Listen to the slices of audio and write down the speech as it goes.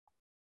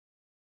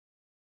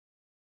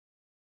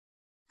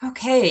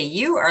Okay,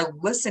 you are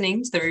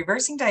listening to the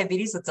Reversing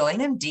Diabetes with Delane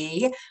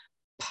MD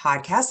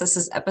podcast. This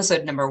is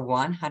episode number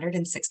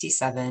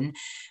 167.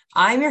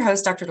 I'm your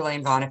host, Dr.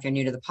 Delane Vaughn. If you're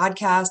new to the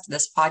podcast,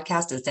 this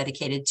podcast is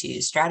dedicated to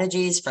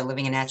strategies for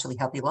living a naturally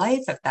healthy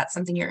life. If that's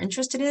something you're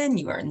interested in,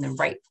 you are in the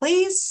right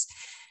place.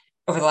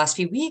 Over the last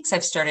few weeks,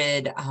 I've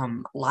started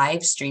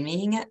live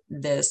streaming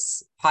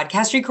this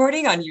podcast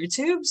recording on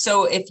YouTube.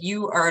 So if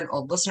you are an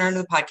old listener to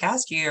the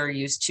podcast, you're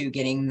used to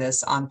getting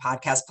this on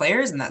podcast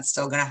players, and that's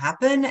still going to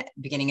happen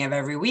beginning of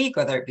every week,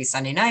 whether it be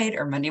Sunday night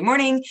or Monday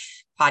morning,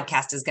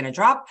 podcast is going to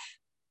drop.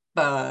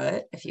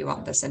 But if you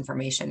want this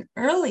information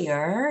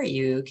earlier,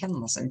 you can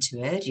listen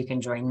to it. You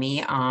can join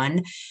me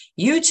on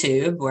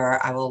YouTube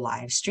where I will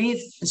live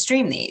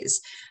stream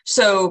these.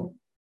 So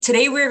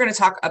today we're going to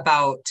talk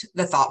about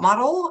the thought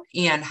model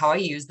and how I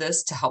use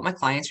this to help my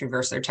clients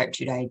reverse their type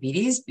 2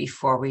 diabetes.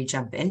 Before we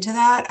jump into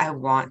that, I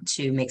want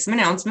to make some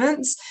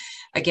announcements.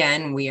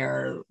 Again, we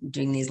are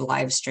doing these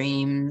live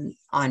stream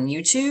on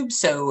YouTube.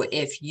 So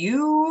if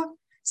you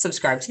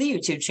subscribe to the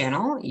YouTube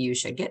channel, you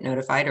should get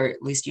notified, or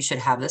at least you should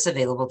have this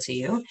available to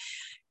you.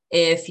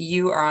 If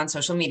you are on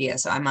social media,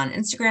 so I'm on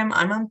Instagram,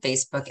 I'm on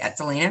Facebook at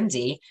Delane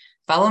MD.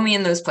 Follow me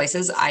in those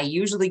places. I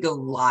usually go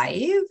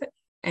live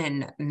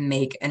and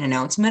make an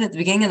announcement at the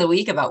beginning of the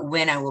week about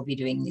when I will be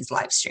doing these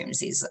live streams,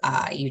 these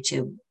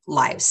YouTube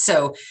lives.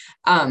 So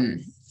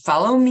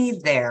follow me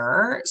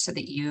there so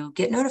that you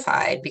get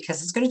notified,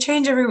 because it's going to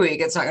change every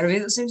week. It's not going to be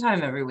at the same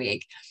time every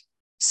week.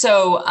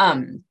 So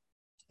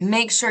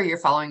make sure you're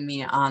following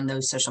me on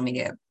those social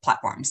media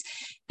platforms.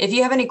 If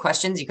you have any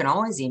questions, you can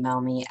always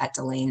email me at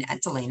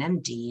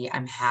Delane@DelaneMD.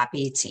 I'm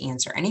happy to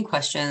answer any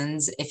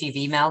questions. If you've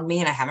emailed me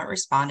and I haven't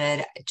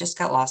responded, it just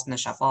got lost in the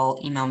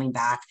shuffle, email me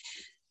back.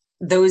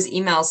 Those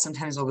emails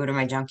sometimes will go to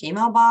my junk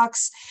email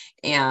box,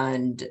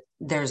 and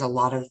there's a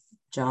lot of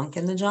junk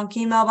in the junk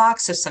email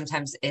box, so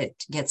sometimes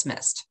it gets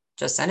missed.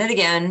 Just send it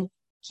again.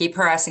 Keep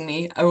harassing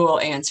me. I will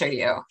answer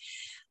you.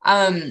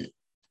 I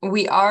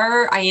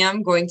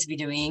am going to be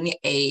doing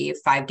a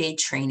 5-day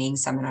training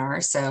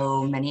seminar.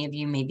 So many of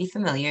you may be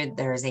familiar.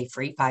 There is a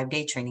free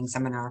 5-day training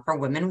seminar for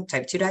women with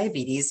type 2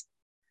 diabetes.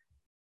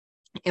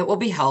 It will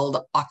be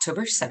held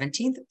October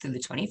 17th through the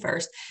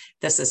 21st.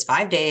 This is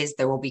 5 days.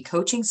 There will be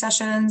coaching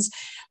sessions.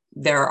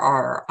 There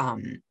are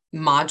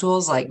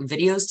modules like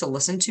videos to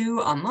listen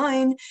to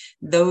online.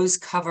 Those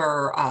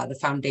cover the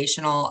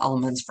foundational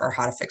elements for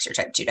how to fix your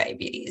type 2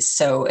 diabetes.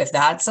 So if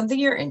that's something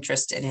you're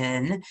interested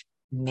in,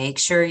 make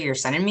sure you're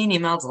sending me an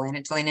email,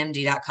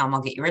 Delane@DelaneMD.com.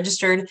 I'll get you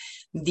registered.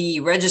 The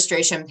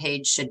registration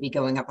page should be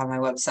going up on my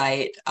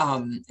website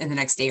in the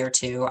next day or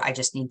two. I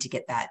just need to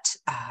get that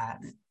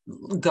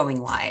going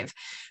live.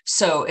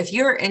 So if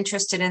you're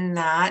interested in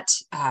that,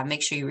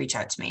 make sure you reach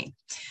out to me.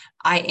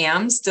 I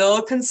am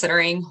still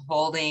considering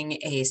holding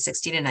a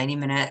 60 to 90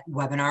 minute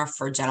webinar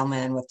for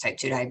gentlemen with type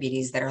 2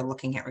 diabetes that are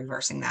looking at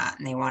reversing that,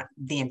 and they want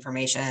the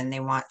information,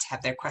 they want to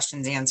have their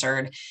questions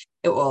answered.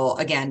 It will,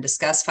 again,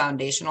 discuss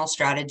foundational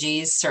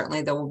strategies.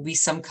 Certainly there will be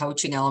some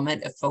coaching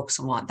element if folks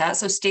want that.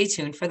 So stay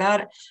tuned for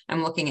that.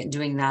 I'm looking at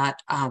doing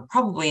that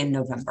probably in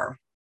November.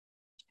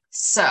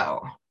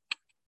 So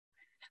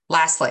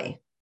lastly,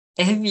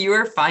 if you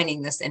are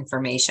finding this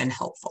information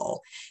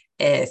helpful,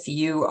 if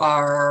you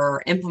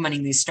are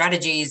implementing these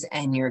strategies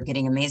and you're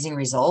getting amazing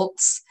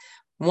results,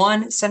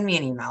 one, send me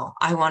an email.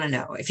 I want to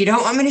know. If you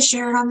don't want me to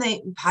share it on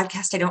the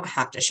podcast, I don't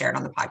have to share it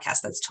on the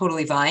podcast. That's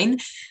totally fine.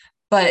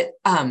 But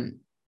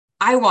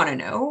I want to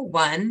know,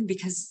 one,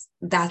 because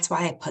that's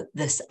why I put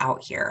this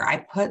out here. I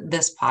put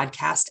this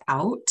podcast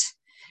out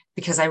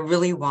because I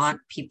really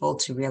want people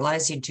to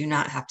realize you do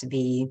not have to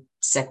be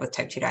sick with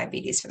type 2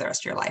 diabetes for the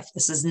rest of your life.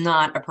 This is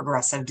not a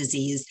progressive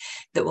disease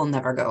that will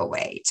never go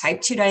away.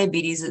 Type 2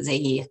 diabetes is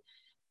a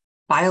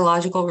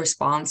biological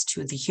response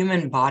to the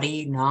human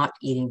body not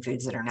eating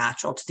foods that are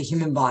natural to the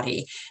human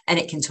body, and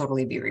it can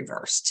totally be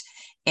reversed.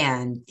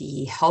 And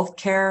the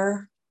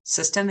healthcare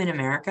system in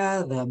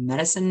America, the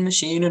medicine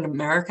machine in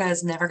America,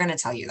 is never going to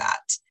tell you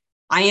that.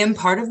 I am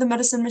part of the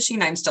medicine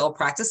machine. I'm still a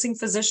practicing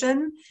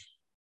physician.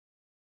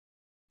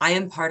 I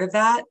am part of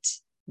that.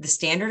 The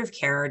standard of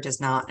care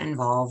does not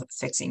involve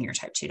fixing your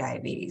type 2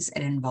 diabetes.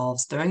 It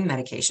involves throwing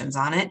medications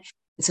on it.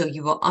 So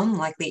you will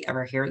unlikely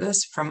ever hear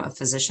this from a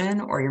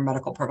physician or your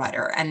medical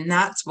provider. And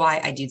that's why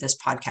I do this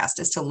podcast,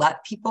 is to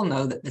let people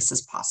know that this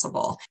is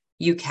possible.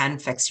 You can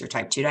fix your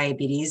type 2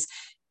 diabetes.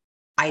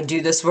 I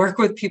do this work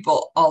with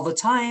people all the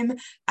time.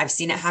 I've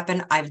seen it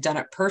happen. I've done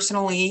it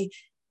personally.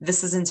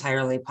 This is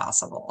entirely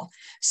possible.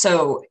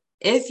 So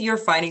if you're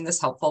finding this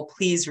helpful,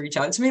 please reach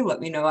out to me. Let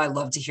me know. I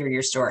love to hear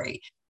your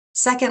story.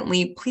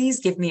 Secondly,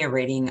 please give me a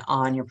rating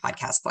on your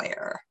podcast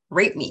player.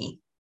 Rate me.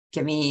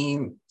 Give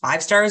me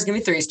 5 stars. Give me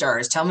 3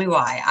 stars. Tell me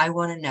why. I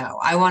want to know.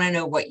 I want to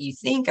know what you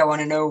think. I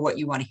want to know what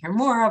you want to hear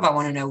more of. I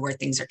want to know where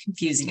things are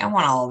confusing. I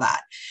want all of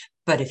that.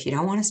 But if you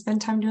don't want to spend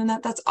time doing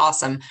that, that's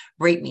awesome.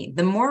 Rate me.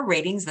 The more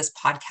ratings this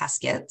podcast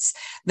gets,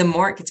 the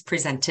more it gets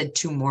presented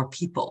to more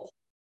people,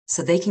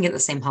 so they can get the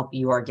same help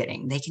you are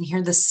getting. They can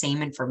hear the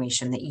same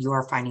information that you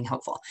are finding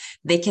helpful.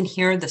 They can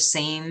hear the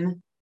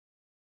same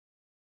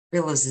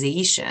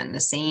realization, the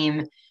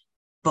same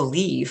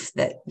belief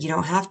that you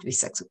don't have to be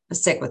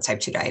sick with type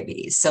 2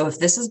 diabetes. So if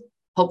this is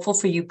helpful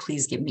for you,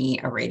 please give me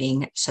a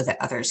rating so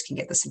that others can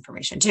get this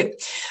information too.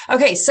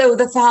 Okay, so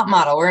the thought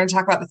model. We're going to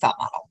talk about the thought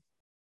model.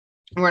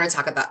 We're going to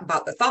talk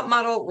about the thought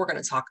model. We're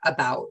going to talk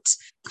about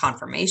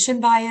confirmation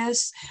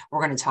bias. We're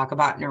going to talk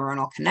about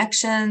neuronal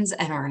connections,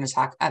 and we're going to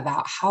talk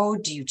about how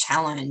do you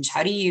challenge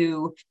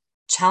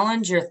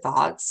your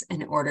thoughts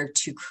in order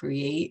to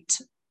create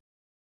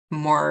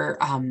more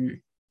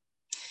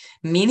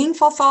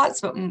meaningful thoughts,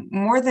 but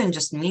more than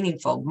just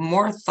meaningful,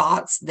 more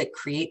thoughts that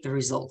create the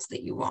results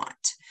that you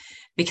want,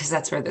 because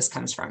that's where this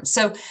comes from.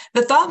 So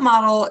the thought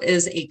model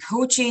is a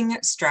coaching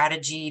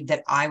strategy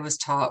that I was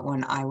taught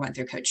when I went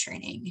through coach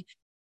training.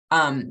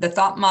 The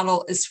thought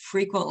model is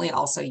frequently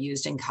also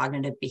used in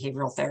cognitive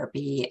behavioral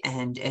therapy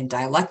and in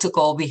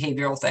dialectical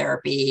behavioral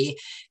therapy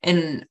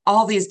and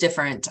all these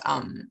different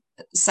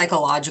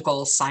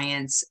psychological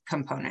science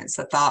components.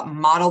 The thought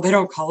model, they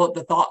don't call it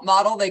the thought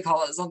model, they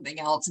call it something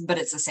else, but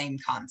it's the same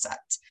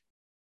concept.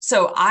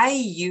 So I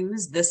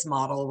use this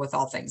model with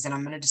all things, and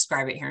I'm going to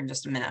describe it here in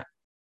just a minute.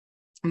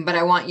 But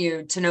I want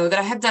you to know that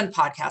I have done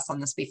podcasts on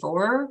this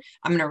before.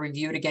 I'm going to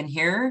review it again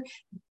here,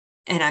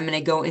 and I'm going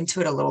to go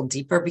into it a little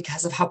deeper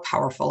because of how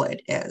powerful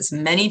it is.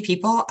 Many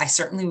people, I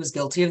certainly was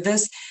guilty of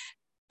this,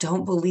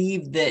 don't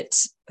believe that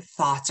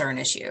thoughts are an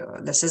issue.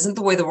 This isn't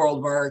the way the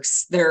world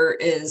works. There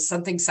is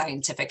something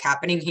scientific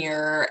happening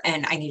here,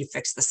 and I need to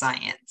fix the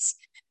science.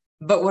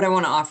 But what I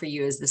want to offer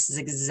you is this is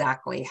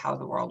exactly how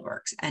the world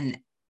works and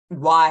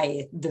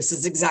why this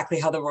is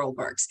exactly how the world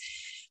works.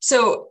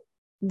 So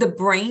the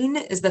brain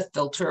is the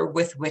filter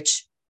with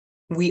which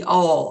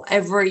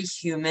every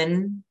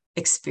human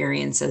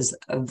experiences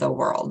of the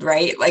world,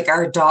 right? Like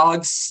our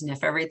dogs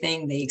sniff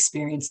everything. They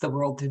experience the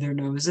world through their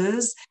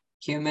noses.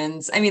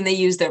 Humans, I mean, they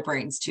use their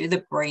brains too.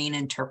 The brain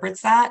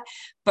interprets that.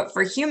 But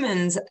for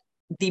humans,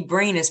 the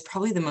brain is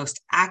probably the most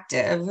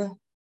active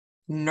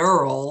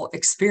neural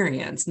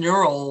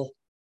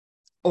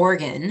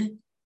organ,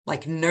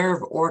 like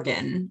nerve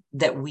organ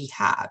that we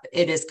have.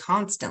 It is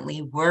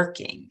constantly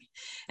working.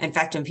 In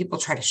fact, when people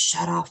try to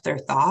shut off their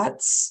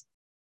thoughts,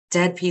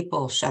 dead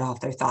people shut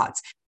off their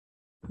thoughts.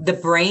 The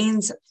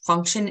brain's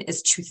function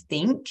is to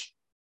think,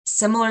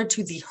 similar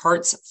to the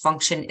heart's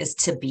function is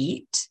to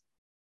beat.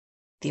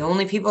 The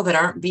only people that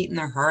aren't beating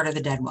their heart are the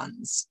dead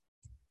ones.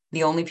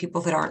 The only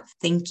people that aren't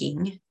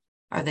thinking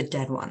are the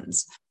dead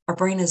ones. Our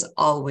brain is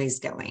always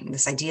going.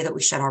 This idea that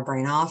we shut our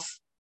brain off,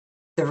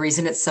 the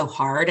reason it's so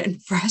hard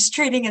and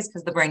frustrating is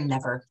because the brain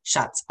never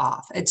shuts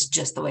off. It's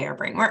just the way our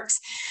brain works.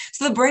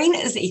 So the brain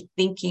is a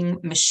thinking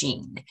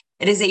machine.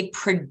 It is a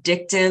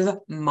predictive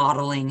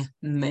modeling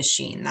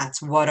machine.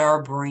 That's what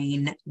our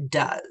brain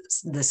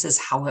does. This is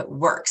how it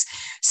works.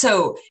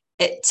 So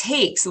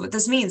what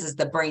this means is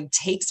the brain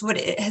takes what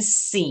it has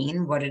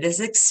seen, what it has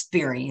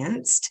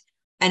experienced,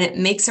 and it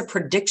makes a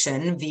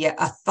prediction via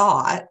a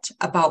thought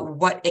about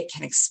what it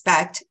can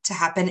expect to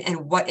happen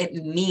and what it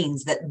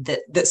means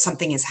that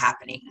something is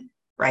happening,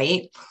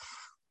 right?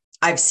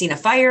 I've seen a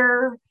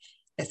fire.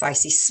 If I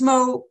see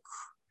smoke,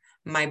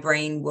 my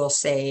brain will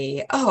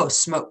say, oh,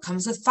 smoke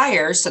comes with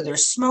fire. So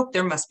there's smoke,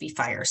 there must be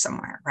fire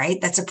somewhere, right?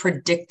 That's a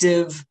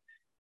predictive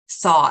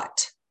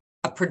thought,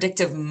 a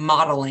predictive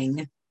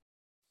modeling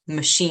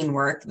machine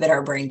work that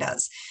our brain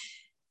does.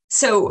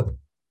 So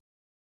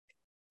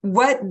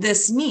what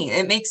this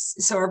means,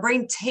 so our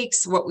brain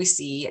takes what we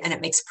see and it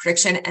makes a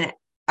prediction and it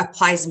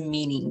applies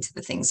meaning to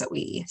the things that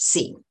we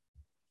see.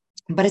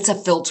 But it's a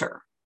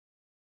filter.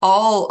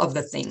 All of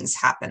the things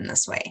happen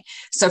this way.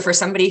 So for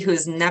somebody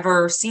who's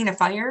never seen a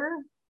fire,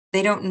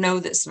 they don't know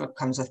that smoke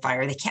comes with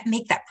fire. They can't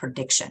make that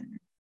prediction.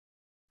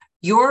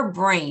 Your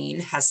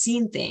brain has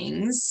seen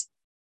things,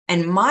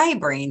 and my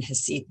brain has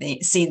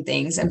seen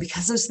things. And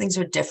because those things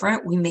are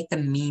different, we make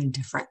them mean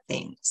different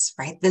things,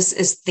 right? This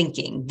is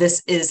thinking.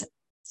 This is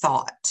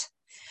thought.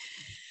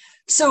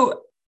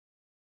 So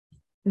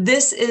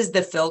this is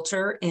the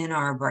filter in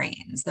our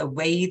brains, the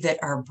way that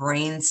our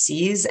brain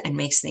sees and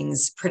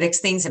predicts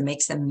things and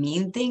makes them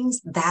mean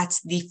things.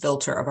 That's the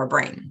filter of our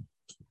brain.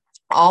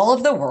 All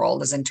of the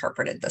world is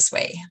interpreted this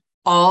way.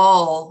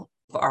 All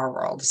of our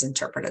world is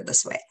interpreted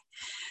this way.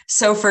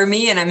 So for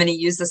me, and I'm going to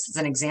use this as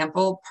an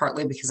example,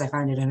 partly because I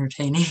find it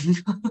entertaining,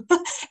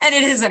 and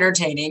it is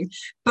entertaining,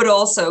 but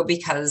also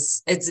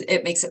because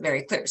it makes it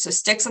very clear. So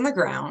sticks on the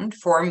ground,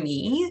 for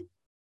me,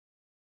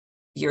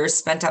 years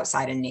spent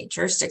outside in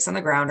nature, sticks on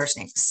the ground are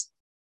snakes,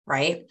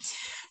 right?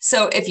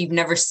 So if you've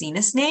never seen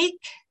a snake,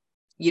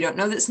 you don't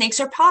know that snakes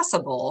are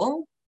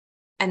possible,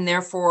 and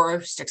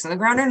therefore sticks on the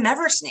ground are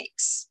never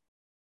snakes,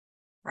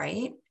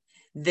 right?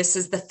 This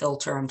is the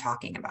filter I'm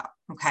talking about,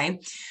 okay?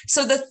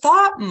 So the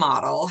thought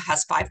model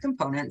has 5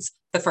 components.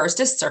 The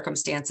first is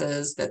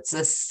circumstances. That's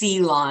a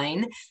C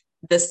line.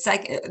 The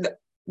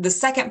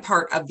second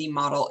part of the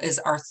model is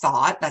our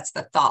thought. That's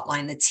the thought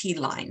line, the T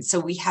line. So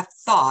we have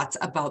thoughts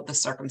about the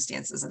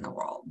circumstances in the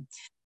world.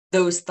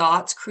 Those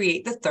thoughts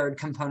create the third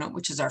component,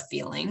 which is our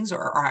feelings,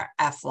 or our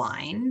F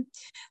line.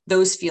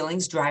 Those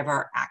feelings drive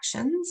our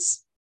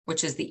actions,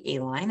 which is the A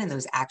line, and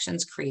those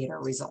actions create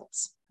our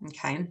results.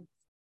 Okay.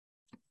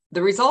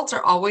 The results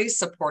are always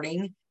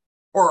supporting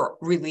or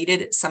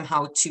related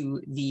somehow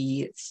to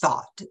the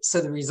thought. So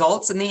the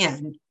results in the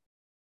end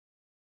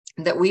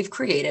that we've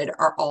created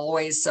are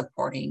always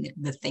supporting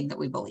the thing that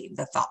we believe,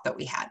 the thought that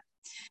we had.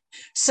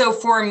 So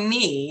for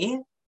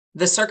me,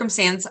 the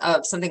circumstance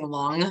of something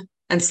long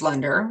and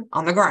slender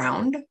on the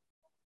ground,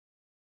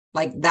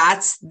 like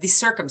that's the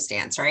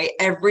circumstance, right?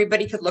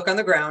 Everybody could look on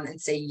the ground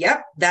and say,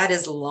 yep, that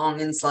is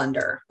long and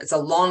slender. It's a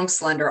long,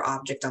 slender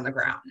object on the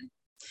ground.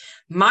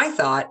 My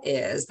thought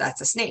is that's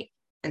a snake,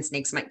 and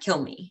snakes might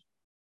kill me.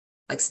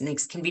 Like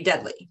snakes can be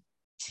deadly.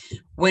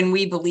 When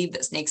we believe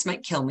that snakes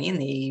might kill me and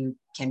they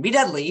can be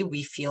deadly,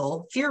 we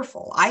feel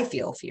fearful. I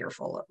feel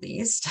fearful, at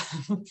least.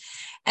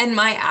 And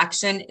my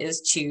action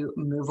is to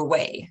move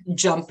away,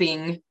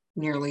 jumping,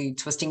 nearly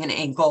twisting an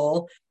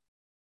ankle.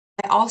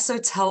 I also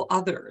tell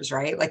others,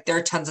 right? Like there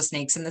are tons of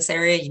snakes in this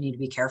area. You need to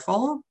be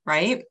careful,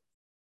 right?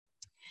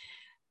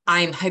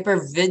 I'm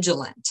hyper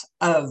vigilant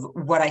of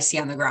what I see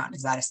on the ground.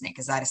 Is that a snake?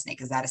 Is that a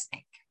snake? Is that a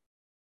snake?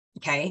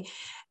 Okay.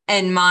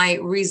 And my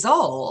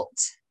result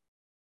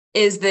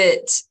is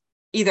that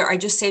either I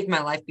just saved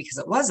my life because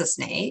it was a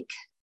snake,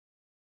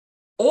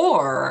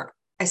 or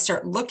I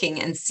start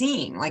looking and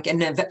seeing, like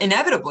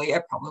inevitably,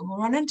 I probably will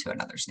run into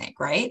another snake,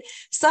 right?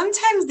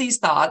 Sometimes these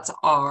thoughts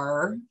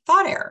are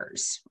thought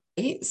errors,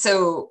 right?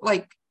 So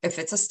like if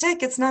it's a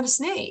stick, it's not a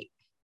snake.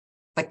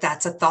 Like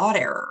that's a thought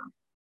error.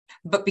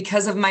 But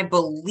because of my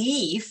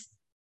belief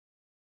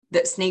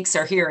that snakes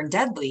are here and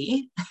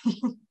deadly,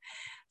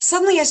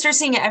 suddenly I start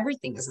seeing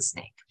everything as a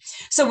snake.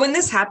 So when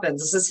this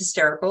happens, this is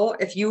hysterical.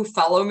 If you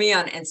follow me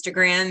on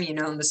Instagram, you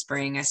know, in the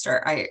spring,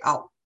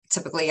 I'll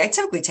typically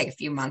take a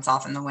few months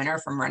off in the winter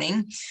from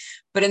running,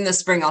 but in the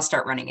spring, I'll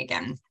start running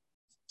again.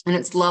 And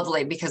it's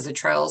lovely because the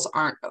trails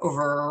aren't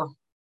overrun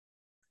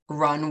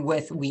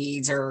with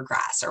weeds or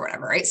grass or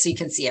whatever, right? So you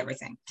can see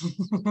everything.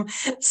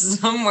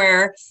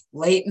 Somewhere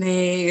late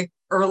May,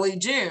 early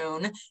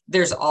June,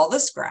 there's all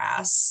this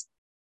grass.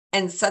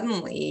 And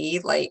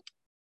suddenly, like,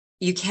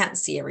 you can't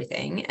see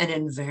everything. And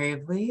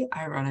invariably,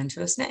 I run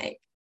into a snake,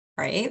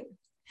 right?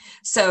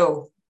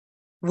 So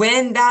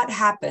when that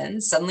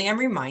happens, suddenly I'm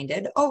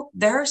reminded, oh,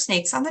 there are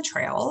snakes on the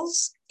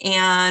trails.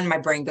 And my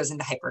brain goes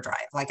into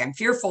hyperdrive. Like I'm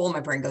fearful,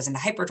 my brain goes into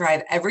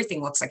hyperdrive.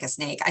 Everything looks like a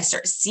snake. I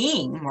start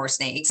seeing more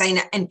snakes.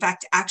 I, in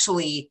fact,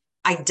 actually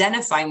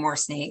identify more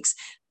snakes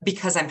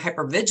because I'm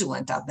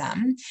hypervigilant of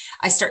them.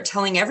 I start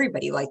telling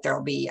everybody, like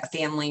there'll be a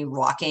family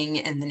walking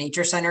in the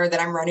nature center that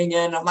I'm running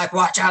in. I'm like,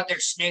 watch out,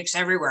 there's snakes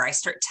everywhere. I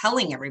start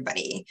telling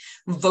everybody,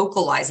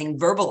 vocalizing,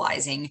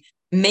 verbalizing,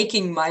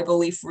 making my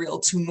belief real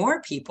to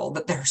more people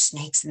that there are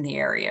snakes in the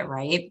area,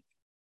 right?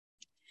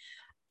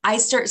 I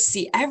start to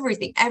see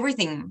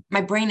everything.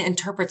 My brain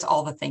interprets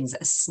all the things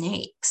as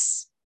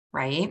snakes,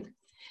 right?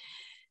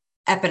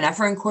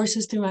 Epinephrine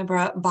courses through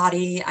my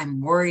body. I'm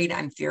worried.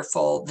 I'm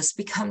fearful. This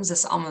becomes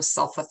this almost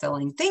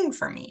self-fulfilling thing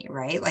for me,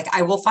 right? Like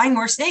I will find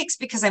more snakes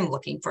because I'm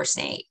looking for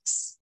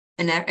snakes.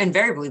 And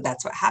invariably,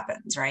 that's what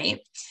happens, right?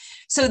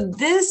 So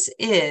this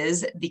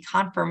is the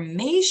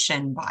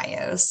confirmation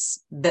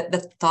bias that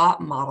the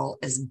thought model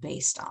is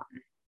based on.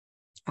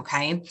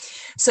 Okay.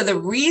 So the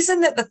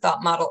reason that the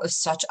thought model is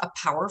such a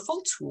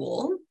powerful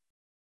tool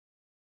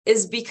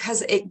is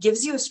because it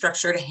gives you a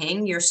structure to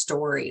hang your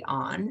story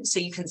on so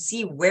you can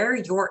see where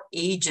your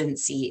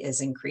agency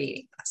is in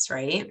creating this,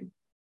 right?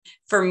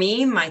 For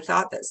me, my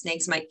thought that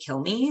snakes might kill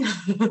me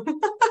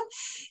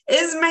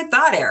is my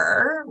thought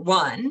error,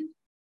 one,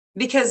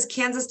 because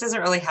Kansas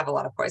doesn't really have a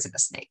lot of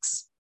poisonous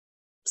snakes.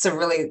 So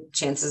really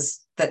chances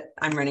that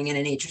I'm running in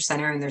a nature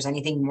center and there's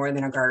anything more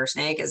than a garter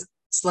snake is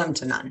slim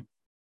to none.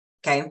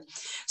 Okay.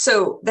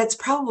 So that's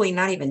probably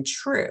not even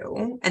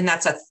true. And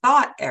that's a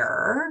thought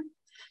error.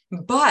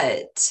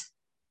 But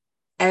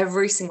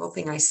every single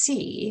thing I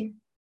see,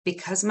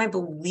 because my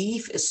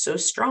belief is so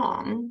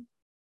strong,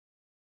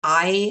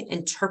 I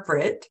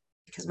interpret,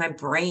 because my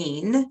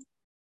brain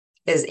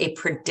is a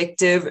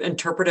predictive,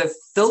 interpretive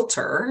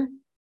filter,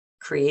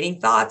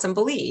 creating thoughts and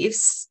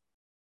beliefs,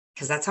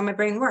 because that's how my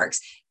brain works.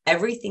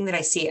 Everything that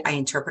I see, I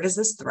interpret as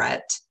this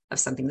threat of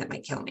something that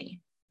might kill me.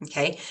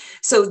 Okay.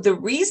 So the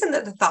reason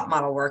that the thought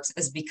model works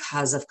is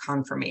because of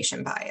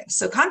confirmation bias.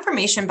 So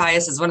confirmation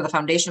bias is one of the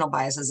foundational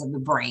biases of the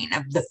brain,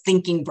 of the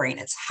thinking brain.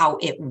 It's how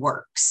it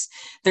works.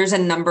 There's a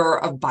number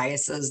of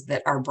biases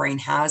that our brain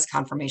has.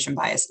 Confirmation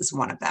bias is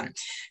one of them.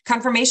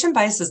 Confirmation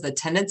bias is the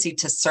tendency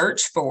to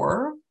search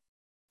for,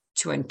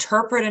 to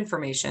interpret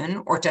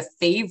information, or to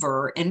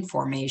favor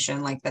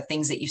information, like the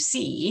things that you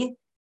see,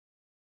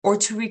 or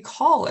to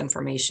recall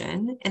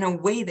information in a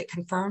way that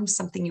confirms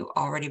something you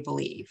already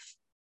believe.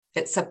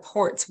 It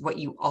supports what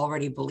you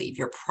already believe,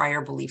 your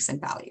prior beliefs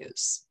and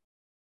values.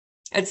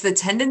 It's the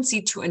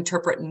tendency to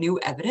interpret new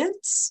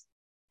evidence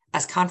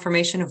as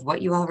confirmation of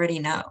what you already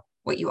know,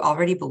 what you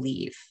already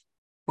believe,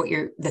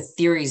 the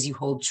theories you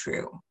hold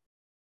true.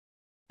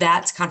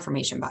 That's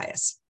confirmation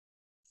bias.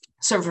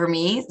 So for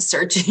me,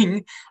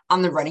 searching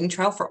on the running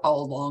trail for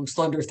all long,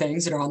 slender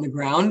things that are on the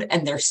ground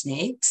and they're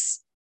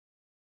snakes,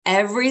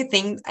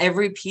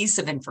 Every piece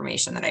of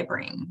information that I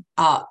bring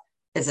up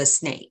is a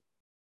snake.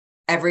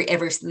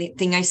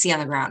 Everything I see on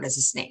the ground is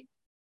a snake.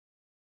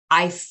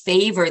 I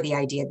favor the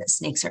idea that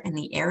snakes are in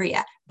the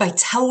area by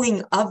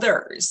telling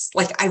others.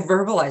 Like I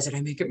verbalize it,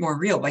 I make it more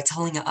real by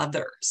telling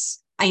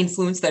others. I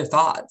influence their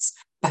thoughts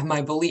by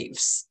my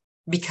beliefs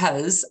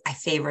because I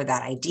favor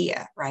that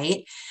idea,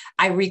 right?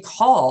 I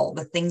recall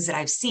the things that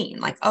I've seen,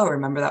 like, oh,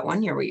 remember that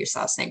one year where you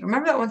saw a snake?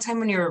 Remember that one time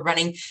when you were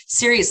running?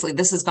 Seriously,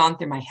 this has gone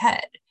through my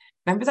head.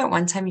 Remember that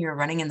one time you were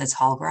running in the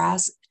tall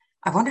grass?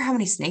 I wonder how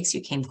many snakes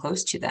you came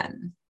close to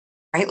then,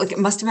 right? Like it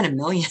must have been a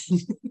million.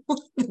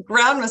 The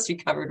ground must be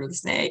covered with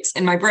snakes.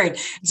 In my brain,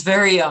 it's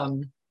very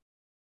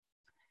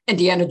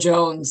Indiana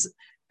Jones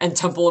and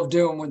Temple of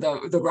Doom when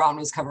the ground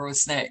was covered with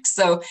snakes.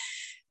 So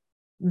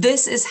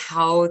this is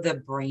how the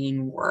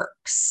brain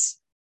works.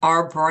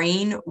 Our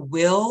brain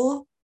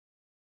will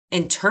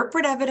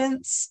interpret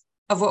evidence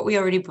of what we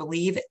already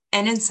believe,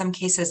 and in some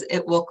cases,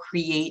 it will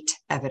create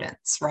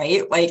evidence,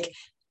 right? Like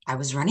I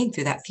was running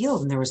through that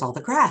field and there was all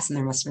the grass and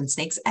there must have been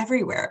snakes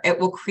everywhere. It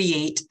will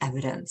create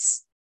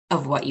evidence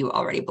of what you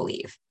already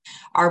believe.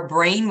 Our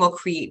brain will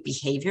create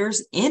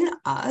behaviors in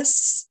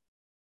us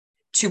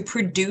to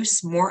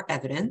produce more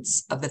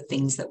evidence of the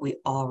things that we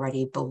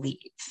already believe.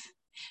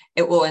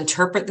 It will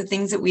interpret the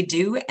things that we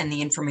do and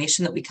the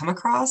information that we come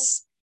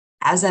across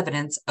as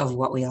evidence of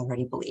what we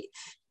already believe.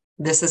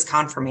 This is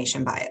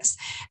confirmation bias.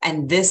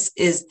 And this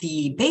is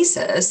the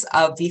basis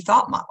of the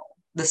thought model.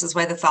 This is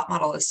why the thought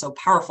model is so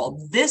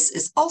powerful. This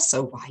is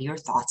also why your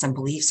thoughts and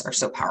beliefs are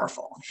so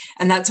powerful.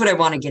 And that's what I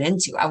want to get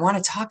into. I want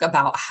to talk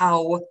about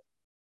how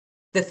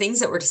the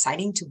things that we're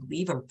deciding to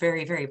believe are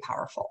very, very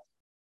powerful.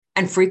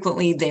 And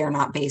frequently they are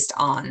not based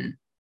on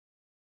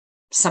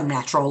some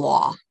natural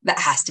law. That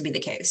has to be the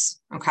case.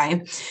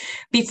 Okay.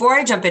 Before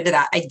I jump into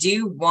that, I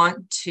do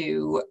want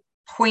to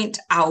point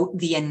out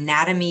the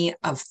anatomy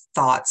of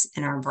thoughts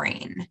in our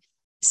brain.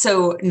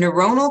 So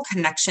neuronal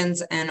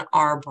connections in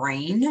our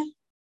brain,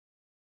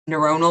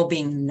 neuronal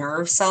being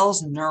nerve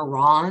cells,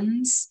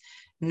 neurons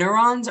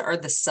are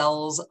the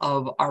cells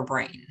of our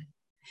brain,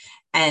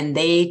 and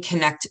they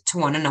connect to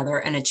one another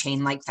in a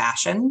chain-like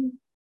fashion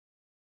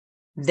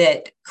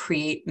that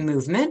create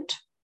movement,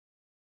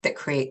 that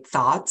create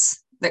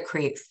thoughts, that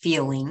create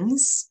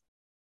feelings,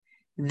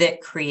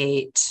 that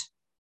create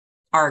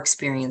our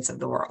experience of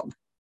the world.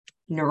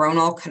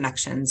 Neuronal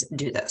connections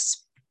do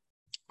this.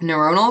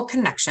 Neuronal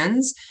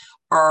connections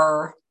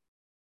are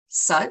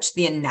such,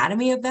 the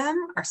anatomy of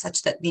them are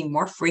such that the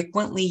more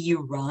frequently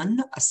you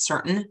run a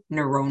certain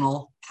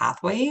neuronal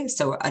pathway,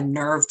 so a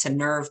nerve to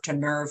nerve to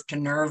nerve to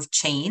nerve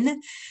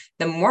chain,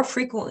 the more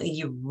frequently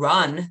you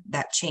run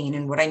that chain.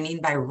 And what I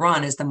mean by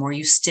run is the more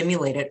you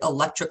stimulate it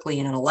electrically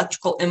and an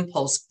electrical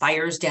impulse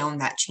fires down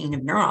that chain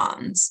of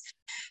neurons.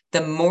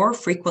 The more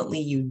frequently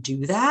you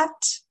do that,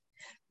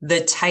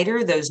 the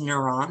tighter those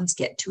neurons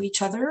get to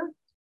each other,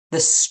 the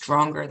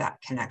stronger that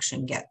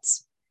connection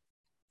gets.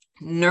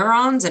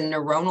 Neurons and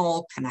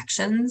neuronal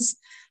connections,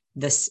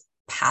 this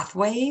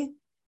pathway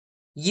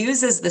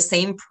uses the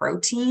same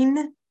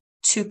protein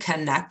to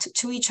connect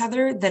to each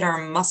other that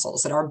our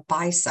muscles, that our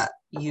bicep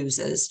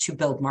uses to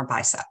build more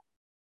bicep.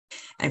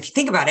 And if you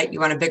think about it, you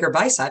want a bigger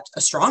bicep,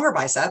 a stronger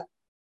bicep,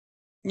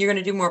 you're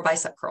going to do more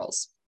bicep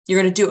curls.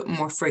 You're going to do it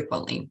more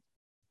frequently.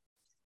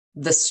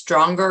 The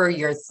stronger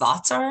your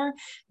thoughts are,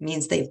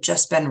 means they've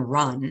just been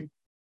run.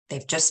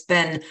 They've just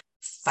been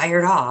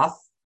fired off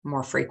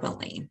more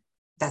frequently.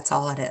 That's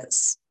all it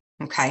is.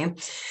 Okay.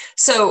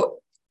 So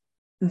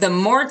the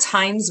more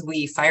times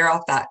we fire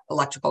off that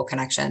electrical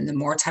connection, the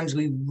more times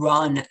we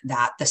run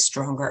that, the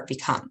stronger it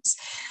becomes.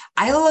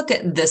 I look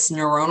at this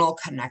neuronal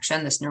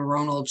connection, this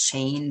neuronal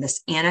chain,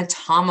 this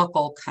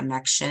anatomical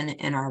connection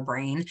in our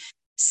brain,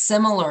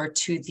 similar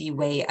to the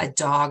way a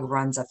dog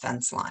runs a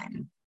fence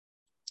line.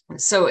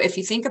 So if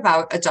you think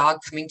about a dog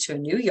coming to a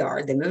new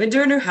yard, they move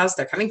into a new house,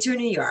 they're coming to a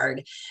new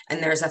yard,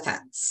 and there's a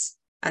fence,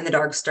 and the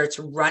dog starts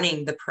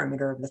running the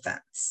perimeter of the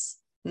fence.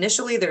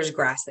 Initially, there's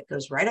grass that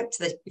goes right up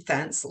to the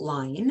fence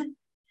line,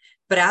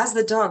 but as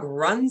the dog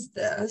runs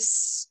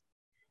this,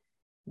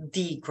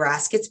 the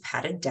grass gets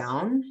patted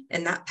down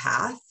in that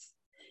path.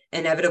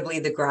 Inevitably,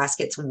 the grass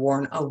gets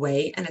worn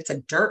away and it's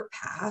a dirt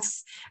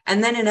path.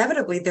 And then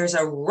inevitably, there's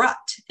a rut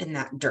in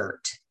that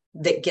dirt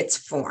that gets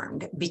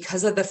formed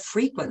because of the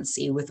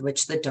frequency with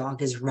which the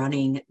dog is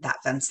running that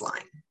fence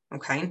line.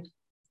 Okay.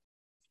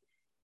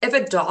 If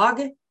a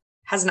dog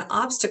has an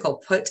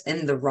obstacle put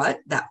in the rut,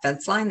 that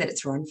fence line that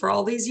it's run for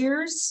all these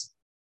years,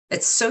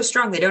 it's so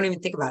strong, they don't even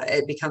think about it.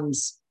 It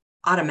becomes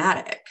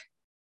automatic,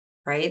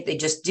 right? They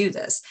just do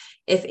this.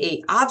 If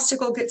an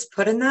obstacle gets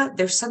put in that,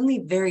 they're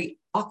suddenly very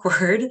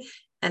awkward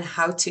in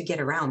how to get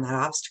around that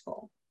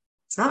obstacle.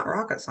 It's not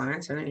rocket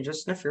science, right? You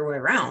just sniff your way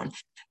around.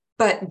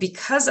 But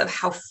because of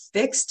how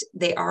fixed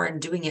they are in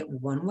doing it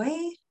one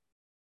way,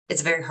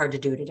 it's very hard to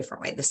do it a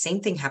different way. The same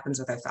thing happens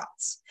with our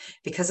thoughts.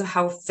 Because of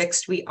how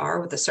fixed we are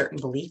with a certain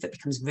belief, it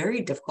becomes very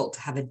difficult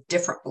to have a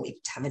different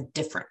belief, to have a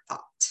different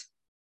thought.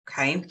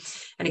 Okay.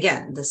 And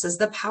again, this is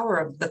the power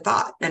of the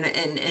thought.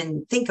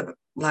 And think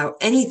about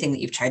anything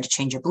that you've tried to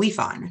change your belief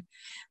on,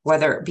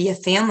 whether it be a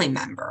family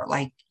member,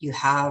 like you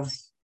have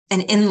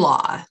an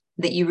in-law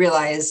that you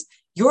realize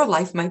your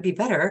life might be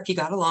better if you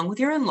got along with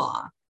your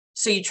in-law.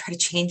 So you try to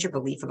change your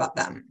belief about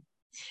them.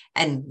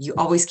 And you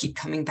always keep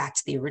coming back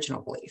to the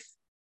original belief,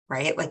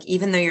 right? Like,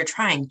 even though you're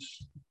trying,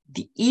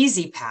 the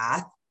easy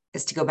path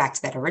is to go back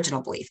to that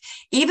original belief.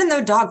 Even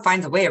though dog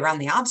finds a way around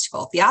the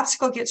obstacle, if the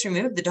obstacle gets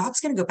removed, the dog's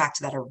going to go back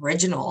to that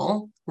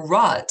original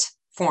rut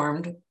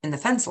formed in the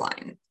fence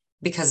line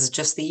because it's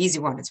just the easy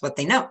one. It's what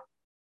they know,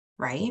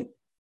 right?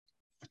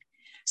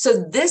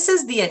 So this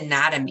is the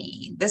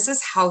anatomy. This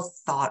is how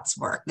thoughts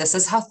work. This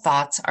is how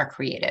thoughts are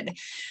created.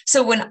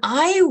 So when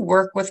I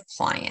work with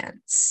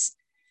clients,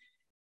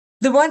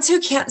 the ones who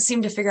can't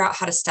seem to figure out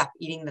how to stop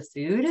eating the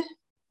food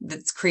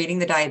that's creating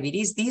the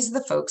diabetes, these are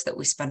the folks that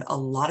we spend a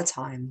lot of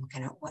time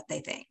looking at what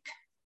they think,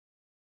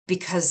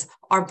 because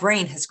our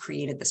brain has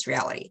created this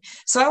reality.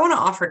 So I want to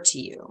offer to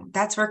you,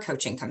 that's where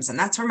coaching comes in.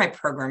 That's where my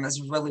program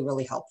is really,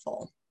 really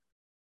helpful.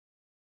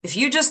 If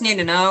you just need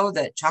to know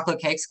that chocolate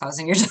cake's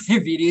causing your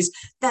diabetes,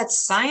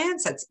 that's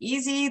science, that's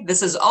easy.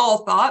 This is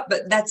all thought,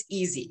 but that's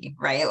easy,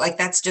 right? Like,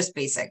 that's just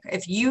basic.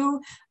 If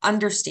you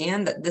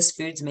understand that this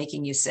food's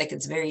making you sick,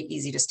 it's very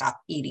easy to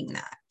stop eating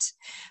that.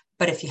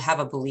 But if you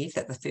have a belief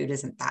that the food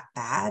isn't that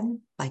bad,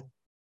 like,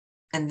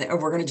 and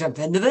we're going to jump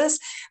into this,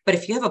 but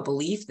if you have a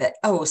belief that,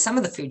 oh, some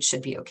of the food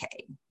should be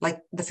okay, like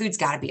the food's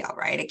got to be all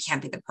right, it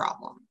can't be the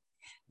problem.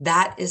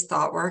 That is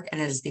thought work,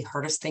 and it is the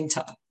hardest thing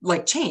to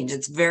change.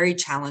 It's very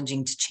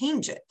challenging to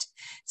change it.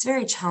 It's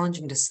very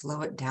challenging to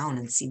slow it down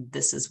and see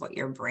this is what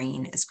your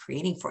brain is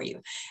creating for you.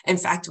 In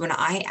fact, when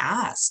I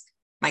ask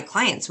my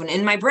clients, when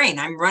in my brain,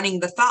 I'm running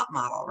the thought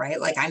model,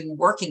 right? Like, I'm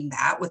working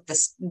that with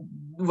this,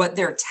 what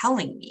they're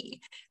telling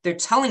me. They're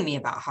telling me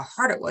about how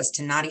hard it was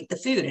to not eat the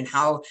food and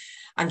how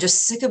I'm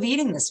just sick of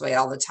eating this way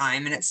all the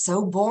time. And it's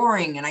so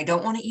boring. And I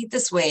don't want to eat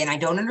this way. And I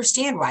don't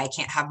understand why I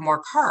can't have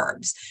more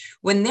carbs.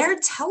 When they're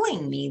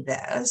telling me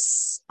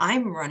this,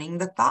 I'm running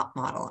the thought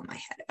model in my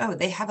head. Oh,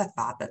 they have a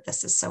thought that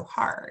this is so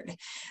hard,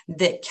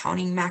 that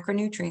counting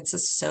macronutrients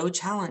is so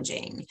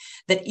challenging,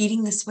 that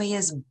eating this way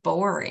is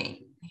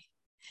boring.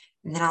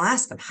 And then I'll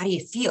ask them, how do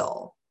you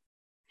feel?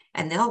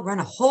 And they'll run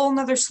a whole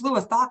nother slew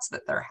of thoughts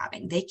that they're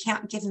having. They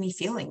can't give me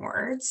feeling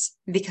words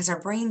because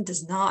our brain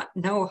does not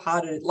know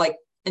how to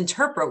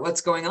interpret what's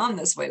going on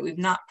this way. We've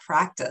not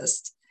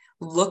practiced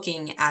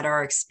looking at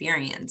our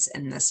experience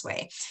in this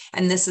way.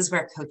 And this is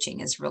where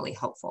coaching is really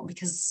helpful,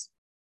 because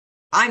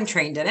I'm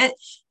trained in it.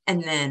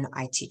 And then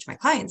I teach my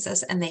clients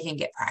this, and they can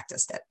get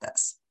practiced at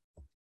this.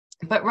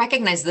 But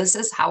recognize this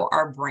is how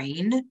our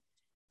brain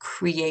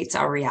creates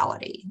our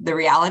reality. The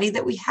reality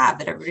that we have,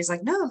 that everybody's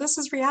like, no, this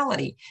is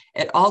reality.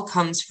 It all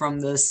comes from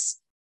this.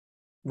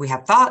 We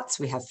have thoughts,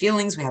 we have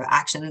feelings, we have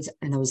actions,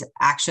 and those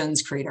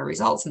actions create our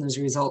results, and those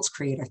results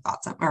create our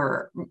thoughts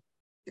or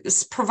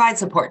provide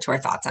support to our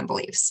thoughts and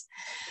beliefs.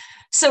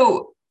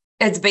 So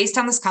it's based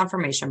on this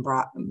confirmation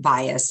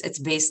bias. It's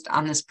based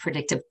on this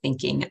predictive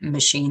thinking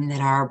machine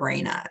that our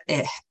brain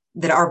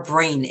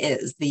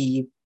is,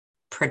 the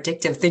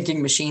predictive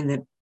thinking machine that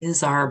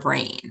is our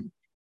brain,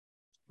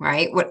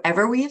 right?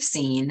 Whatever we have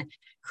seen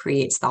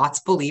creates thoughts,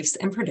 beliefs,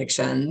 and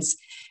predictions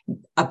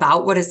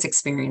about what it's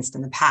experienced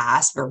in the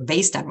past, or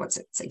based on what's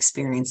it's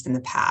experienced in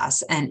the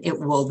past, and it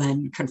will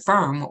then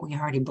confirm what we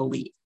already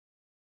believe.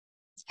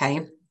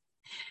 Okay.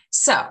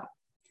 So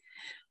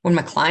when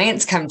my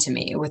clients come to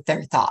me with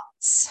their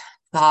thoughts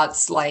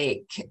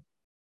like,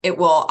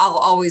 I'll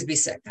always be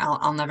sick.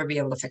 I'll never be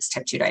able to fix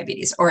type 2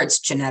 diabetes, or it's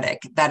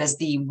genetic. That is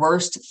the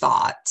worst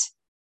thought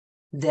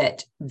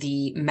that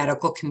the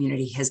medical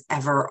community has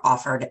ever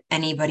offered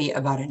anybody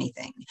about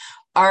anything.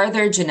 Are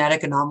there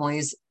genetic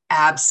anomalies?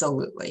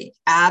 Absolutely.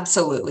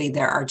 Absolutely,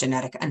 there are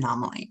genetic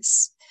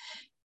anomalies,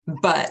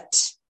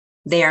 but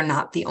they are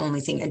not the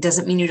only thing. It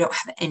doesn't mean you don't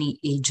have any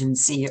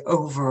agency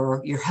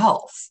over your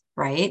health,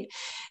 right?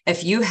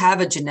 If you have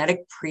a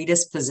genetic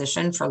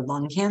predisposition for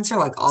lung cancer,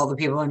 like all the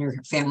people in your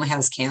family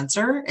has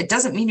cancer, it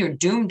doesn't mean you're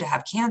doomed to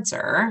have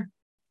cancer.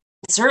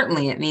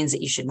 Certainly, it means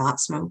that you should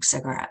not smoke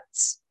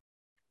cigarettes,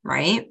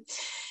 right?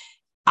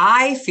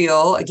 I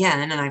feel,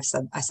 again, and I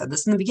said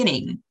this in the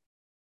beginning,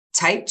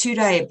 type 2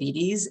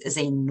 diabetes is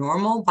a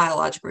normal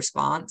biological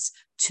response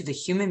to the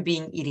human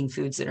being eating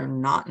foods that are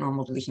not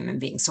normal to the human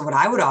being. So what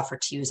I would offer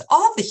to you is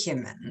all the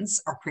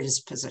humans are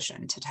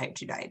predispositioned to type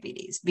 2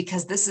 diabetes,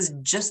 because this is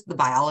just the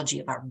biology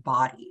of our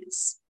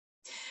bodies.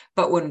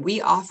 But when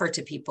we offer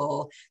to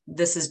people,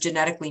 this is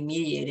genetically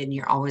mediated and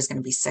you're always going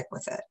to be sick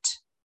with it,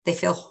 they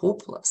feel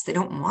hopeless. They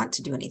don't want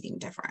to do anything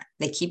different.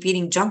 They keep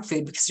eating junk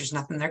food because there's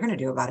nothing they're going to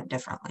do about it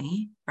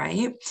differently,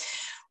 right?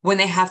 When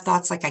they have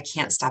thoughts like, I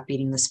can't stop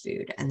eating this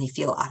food, and they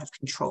feel out of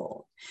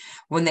control.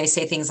 When they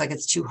say things like,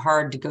 it's too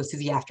hard to go through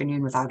the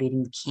afternoon without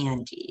eating the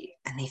candy,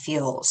 and they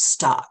feel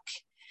stuck.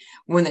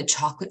 When the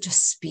chocolate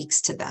just speaks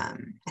to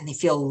them and they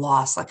feel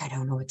lost, like, I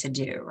don't know what to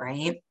do,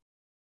 right?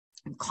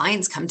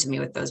 Clients come to me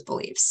with those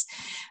beliefs,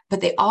 but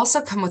they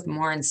also come with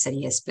more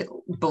insidious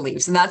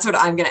beliefs. And that's what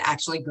I'm going to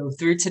actually go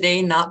through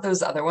today, not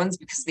those other ones,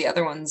 because the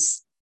other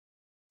ones,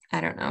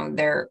 I don't know,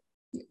 they're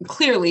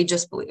clearly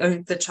just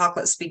the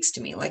chocolate speaks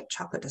to me like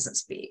chocolate doesn't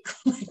speak.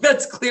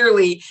 That's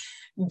clearly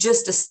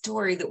just a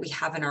story that we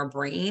have in our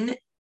brain.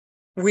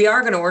 We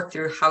are going to work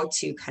through how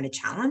to kind of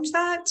challenge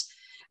that.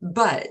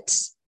 But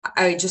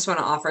I just want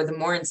to offer the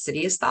more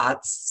insidious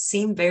thoughts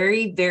seem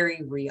very,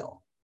 very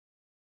real.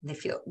 They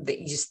feel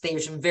that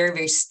they're very,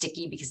 very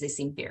sticky because they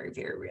seem very,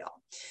 very real.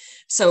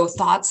 So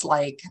thoughts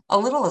like a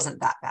little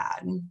isn't that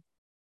bad,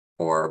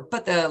 or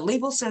but the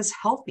label says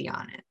healthy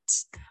on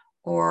it,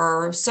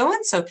 or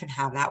so-and-so can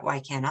have that,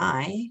 why can't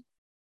I?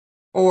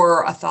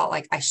 Or a thought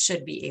like I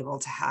should be able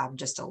to have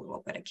just a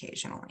little bit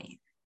occasionally.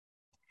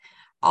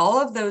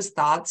 All of those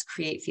thoughts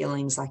create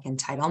feelings like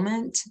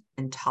entitlement,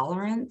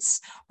 intolerance,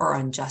 or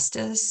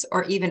injustice,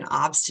 or even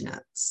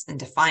obstinance and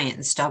defiant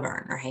and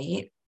stubborn,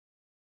 right?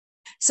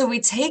 So we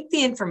take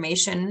the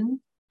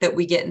information that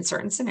we get in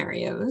certain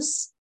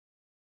scenarios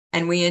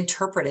and we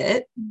interpret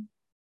it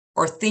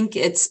or think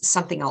it's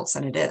something else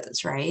than it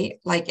is, right?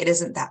 Like it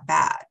isn't that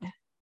bad.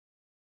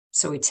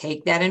 So we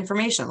take that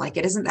information like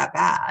it isn't that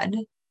bad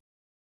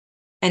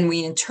and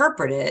we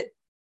interpret it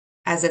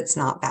as it's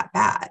not that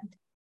bad,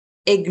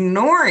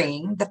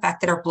 ignoring the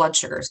fact that our blood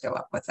sugars go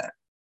up with it.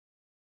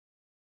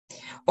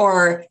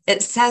 Or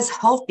it says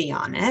healthy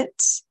on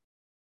it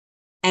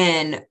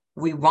and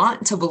we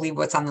want to believe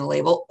what's on the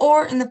label,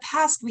 or in the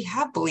past, we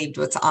have believed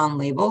what's on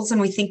labels and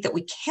we think that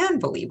we can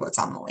believe what's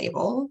on the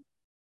label.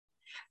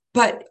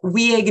 But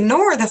we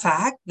ignore the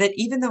fact that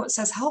even though it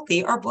says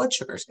healthy, our blood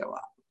sugars go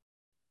up,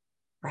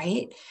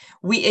 right?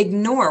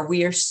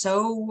 We are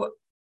so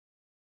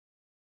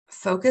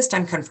focused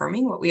on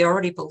confirming what we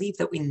already believe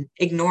that we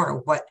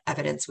ignore what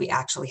evidence we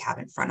actually have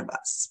in front of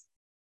us.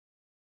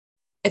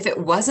 If it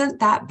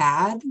wasn't that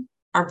bad,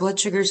 our blood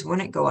sugars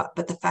wouldn't go up.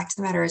 But the fact of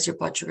the matter is your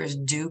blood sugars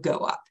do go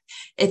up.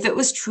 If it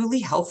was truly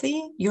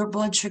healthy, your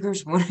blood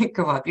sugars wouldn't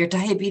go up. Your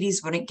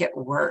diabetes wouldn't get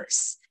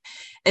worse.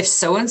 If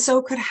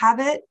so-and-so could have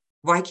it,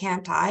 why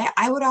can't I?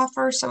 I would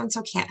offer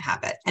so-and-so can't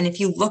have it. And if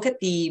you look at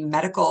the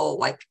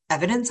medical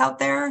evidence out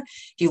there,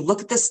 if you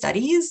look at the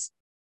studies,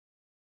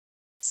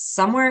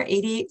 somewhere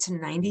 88 to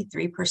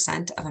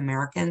 93% of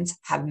Americans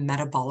have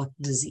metabolic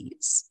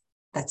disease.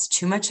 That's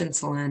too much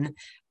insulin.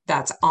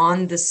 That's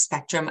on the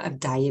spectrum of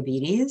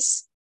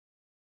diabetes.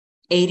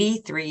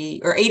 88 to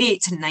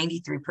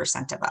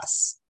 93% of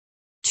us.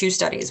 Two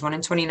studies, one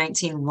in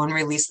 2019, one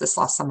released this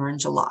last summer in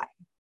July.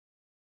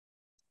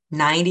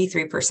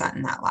 93%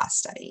 in that last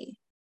study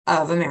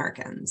of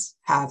Americans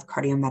have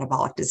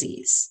cardiometabolic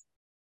disease.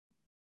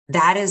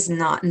 That is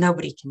not,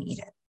 nobody can eat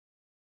it.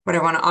 What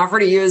I want to offer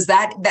to you is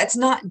that that's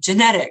not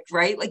genetic,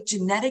 right? Like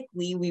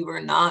genetically, we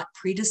were not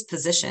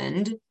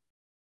predispositioned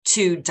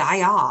to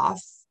die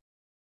off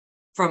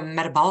from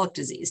metabolic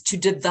disease, to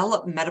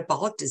develop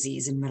metabolic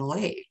disease in middle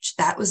age.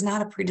 That was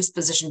not a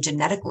predisposition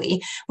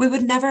genetically. We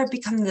would never have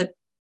become the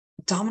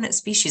dominant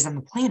species on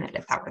the planet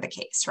if that were the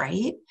case,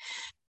 right?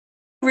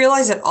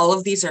 Realize that all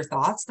of these are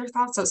thoughts. They're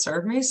thoughts that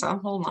serve me, so I'm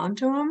holding on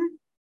to them.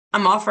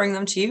 I'm offering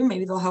them to you.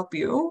 Maybe they'll help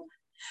you.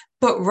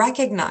 But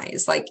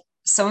recognize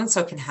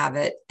so-and-so can have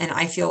it, and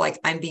I feel like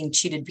I'm being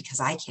cheated because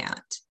I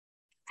can't.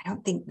 I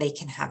don't think they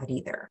can have it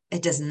either.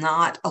 It does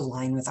not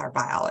align with our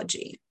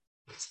biology.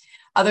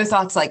 Other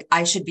thoughts like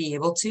I should be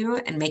able to,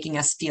 and making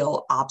us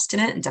feel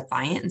obstinate and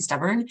defiant and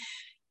stubborn.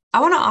 I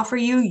want to offer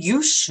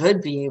you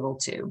should be able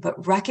to,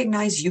 but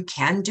recognize you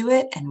can do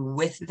it. And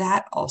with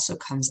that also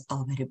comes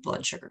elevated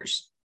blood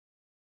sugars.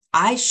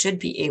 I should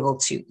be able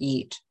to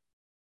eat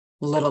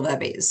Little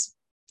Debbie's.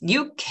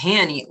 You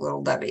can eat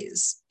Little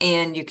Debbie's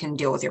and you can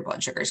deal with your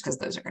blood sugars because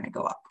those are going to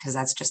go up because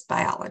that's just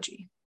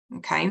biology.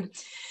 Okay.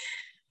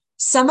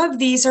 Some of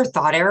these are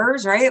thought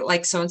errors, right?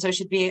 Like so-and-so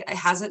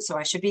has it, so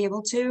I should be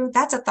able to.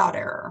 That's a thought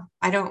error.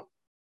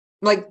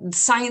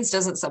 Science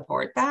doesn't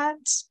support that.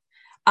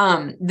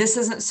 This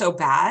isn't so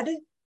bad.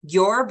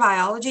 Your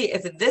biology,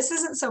 if this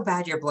isn't so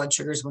bad, your blood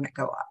sugars wouldn't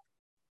go up.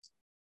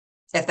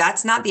 If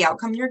that's not the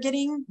outcome you're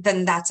getting,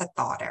 then that's a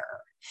thought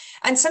error.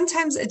 And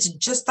sometimes it's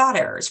just thought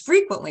errors.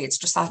 Frequently, it's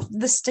just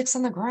the sticks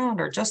on the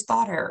ground are just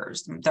thought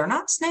errors. They're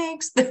not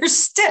snakes, they're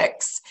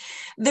sticks.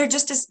 They're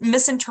just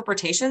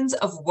misinterpretations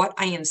of what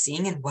I am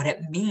seeing and what it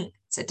means.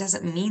 It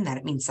doesn't mean that,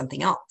 it means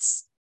something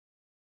else.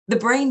 The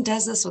brain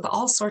does this with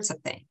all sorts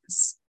of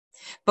things,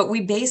 but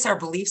we base our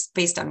beliefs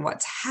based on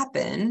what's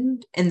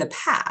happened in the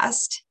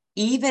past,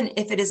 even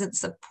if it isn't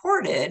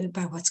supported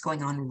by what's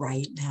going on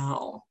right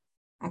now.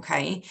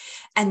 Okay.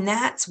 And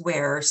that's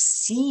where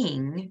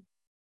seeing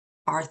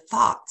our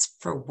thoughts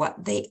for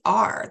what they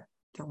are.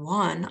 They're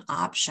one,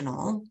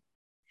 optional,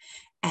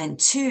 and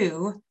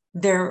two,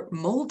 they're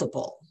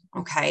moldable.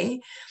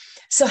 Okay.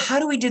 So how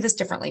do we do this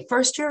differently?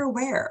 First, you're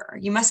aware.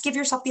 You must give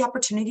yourself the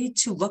opportunity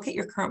to look at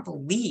your current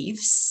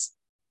beliefs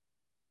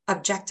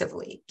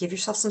objectively. Give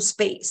yourself some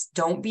space.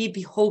 Don't be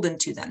beholden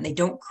to them. They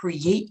don't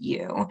create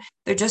you.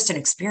 They're just an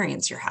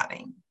experience you're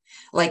having.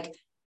 Like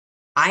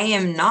I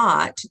am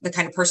not the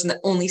kind of person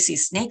that only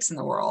sees snakes in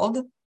the world.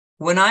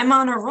 When I'm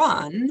on a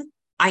run,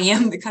 I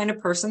am the kind of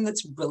person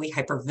that's really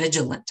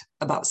hypervigilant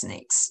about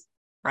snakes,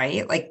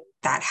 right? Like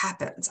that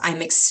happens.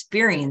 I'm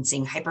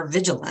experiencing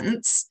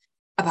hypervigilance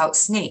about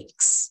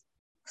snakes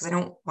because I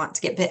don't want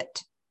to get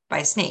bit by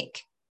a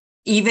snake,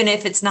 even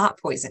if it's not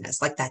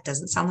poisonous. Like that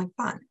doesn't sound like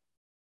fun,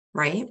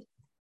 right?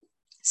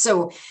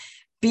 So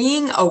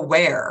being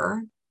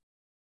aware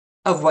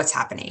of what's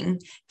happening,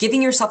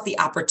 giving yourself the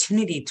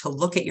opportunity to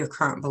look at your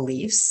current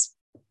beliefs,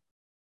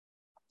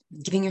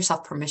 giving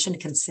yourself permission to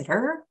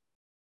consider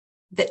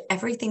that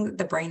everything that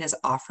the brain is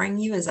offering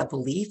you is a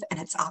belief and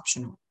it's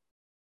optional.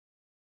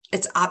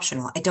 It's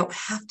optional. I don't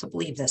have to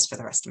believe this for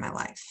the rest of my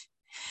life.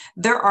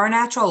 There are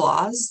natural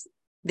laws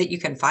that you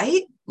can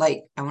fight.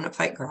 Like, I want to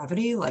fight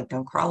gravity. Like,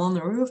 don't crawl on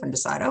the roof and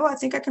decide, oh, I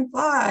think I can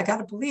fly. I got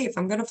to believe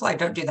I'm going to fly.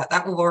 Don't do that.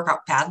 That will work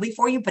out badly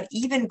for you. But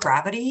even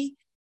gravity,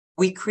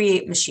 we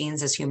create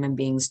machines as human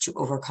beings to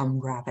overcome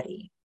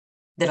gravity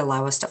that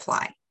allow us to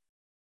fly.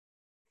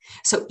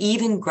 So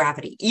even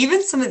gravity,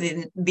 even some of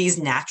these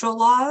natural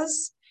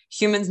laws,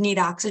 humans need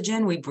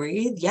oxygen, we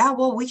breathe. Yeah,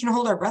 well, we can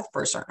hold our breath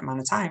for a certain amount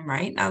of time,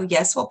 right? Now,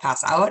 yes, we'll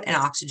pass out and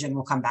oxygen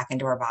will come back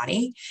into our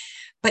body.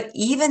 But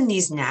even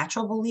these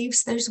natural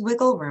beliefs, there's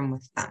wiggle room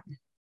with them.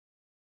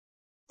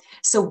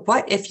 So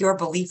what if your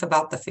belief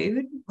about the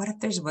food, what if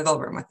there's wiggle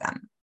room with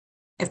them?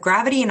 If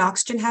gravity and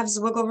oxygen has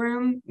wiggle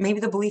room, maybe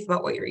the belief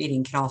about what you're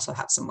eating can also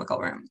have some wiggle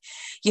room.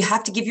 You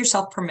have to give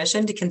yourself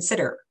permission to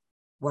consider,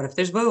 what if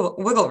there's wiggle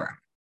room?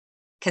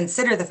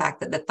 Consider the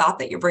fact that the thought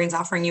that your brain's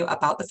offering you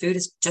about the food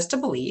is just a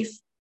belief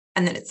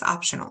and that it's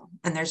optional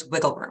and there's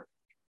wiggle room.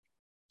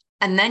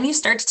 And then you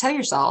start to tell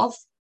yourself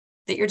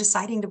that you're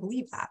deciding to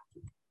believe that.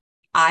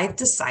 I've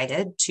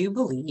decided to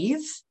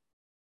believe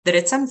that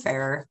it's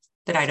unfair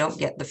that I don't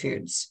get the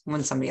foods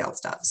when somebody else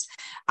does.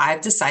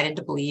 I've decided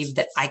to believe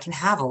that I can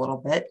have a little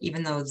bit,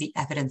 even though the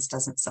evidence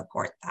doesn't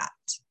support that.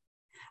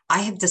 I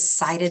have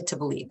decided to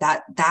believe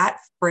that. That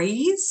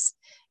phrase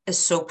is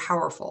so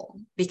powerful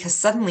because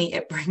suddenly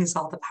it brings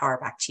all the power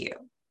back to you.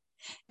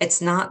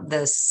 It's not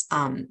this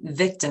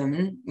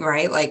victim,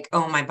 right? Like,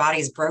 oh, my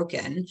body's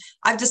broken.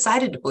 I've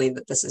decided to believe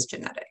that this is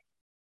genetic.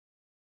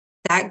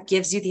 That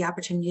gives you the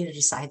opportunity to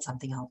decide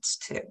something else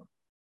too,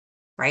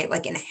 right?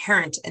 Like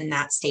inherent in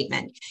that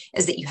statement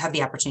is that you have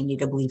the opportunity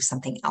to believe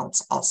something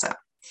else also.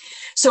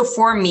 So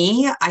for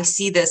me, I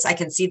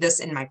can see this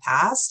in my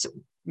past.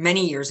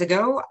 Many years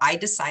ago, I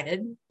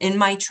decided in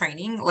my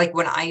training, like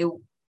when I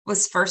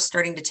was first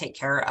starting to take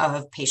care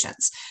of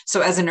patients.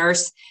 So as a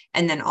nurse,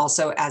 and then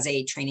also as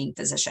a training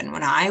physician,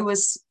 when I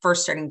was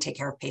first starting to take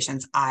care of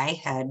patients, I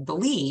had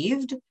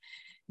believed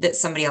that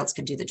somebody else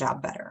could do the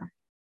job better.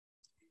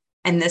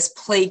 And this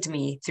plagued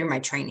me through my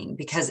training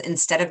because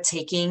instead of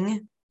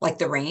taking like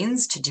the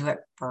reins to do it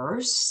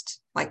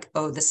first, like,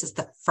 oh, this is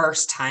the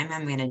first time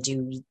I'm going to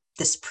do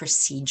this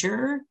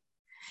procedure,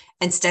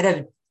 instead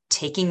of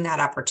taking that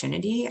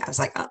opportunity, I was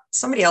like, oh,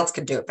 somebody else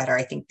could do it better.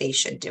 I think they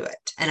should do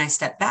it. And I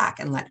stepped back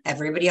and let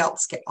everybody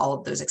else get all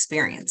of those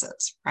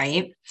experiences,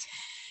 right?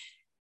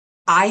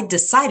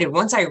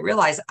 Once I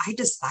realized I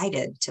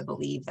decided to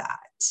believe that,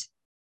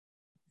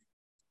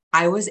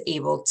 I was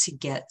able to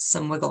get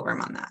some wiggle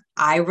room on that.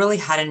 I really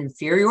had an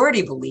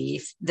inferiority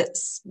belief that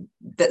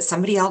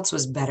somebody else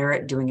was better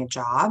at doing a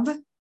job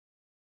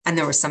and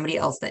there was somebody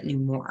else that knew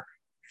more.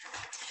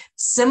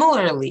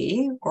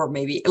 Similarly, or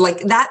maybe like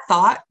that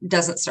thought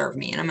doesn't serve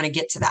me, and I'm going to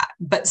get to that.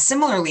 But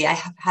similarly, I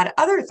have had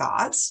other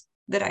thoughts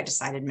that I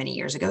decided many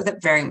years ago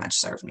that very much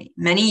served me.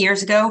 Many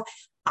years ago,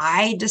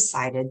 I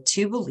decided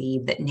to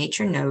believe that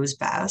nature knows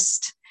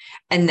best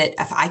and that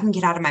if I can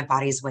get out of my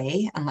body's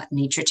way and let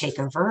nature take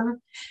over,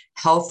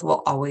 health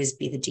will always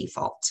be the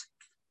default.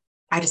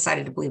 I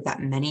decided to believe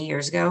that many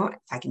years ago, if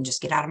I can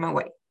just get out of my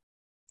way.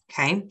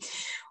 Okay.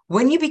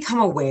 When you become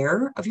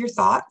aware of your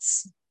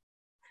thoughts,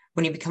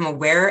 when you become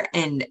aware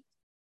and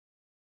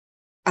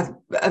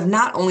of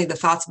not only the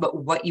thoughts,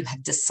 but what you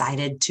have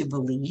decided to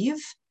believe,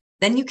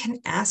 then you can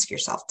ask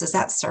yourself, does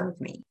that serve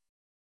me?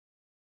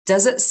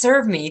 Does it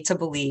serve me to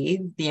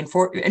believe the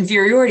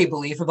inferiority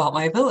belief about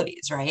my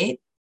abilities, right?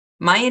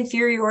 My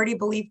inferiority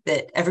belief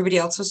that everybody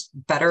else was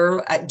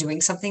better at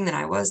doing something than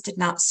I was did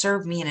not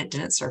serve me, and it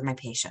didn't serve my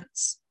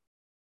patients,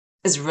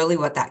 is really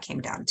what that came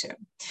down to.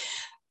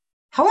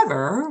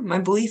 However, my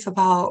belief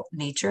about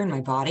nature and my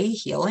body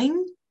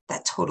healing,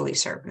 that totally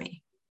served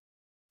me.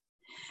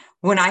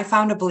 When I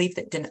found a belief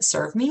that didn't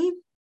serve me,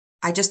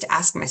 I just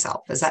asked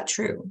myself, is that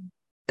true?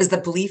 Is the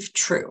belief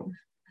true?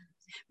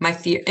 My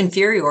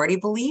inferiority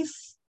belief,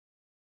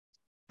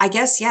 I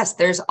guess, yes,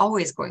 there's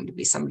always going to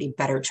be somebody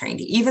better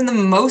trained. Even the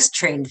most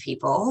trained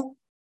people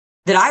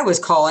that I was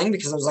calling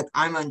because I was like,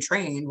 I'm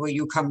untrained. Will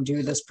you come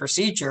do this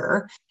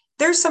procedure?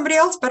 There's somebody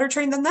else better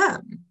trained than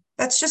them.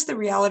 That's just the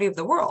reality of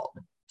the world.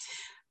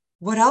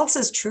 What else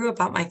is true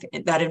about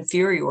that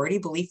inferiority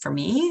belief for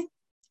me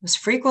was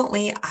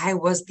frequently I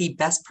was the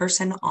best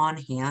person on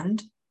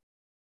hand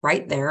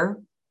right there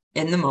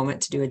in the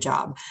moment to do a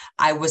job.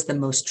 I was the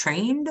most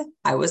trained,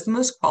 I was the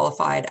most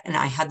qualified, and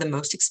I had the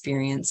most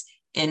experience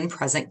in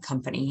present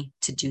company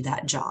to do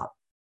that job.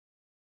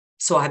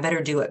 So I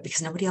better do it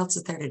because nobody else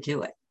is there to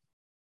do it.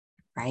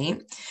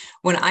 Right?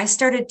 When I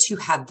started to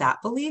have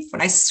that belief,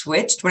 when I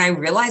switched, when I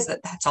realized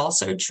that that's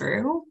also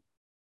true,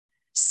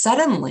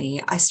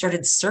 suddenly I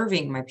started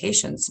serving my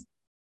patients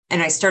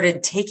and I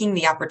started taking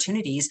the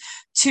opportunities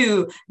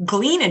to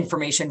glean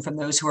information from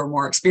those who are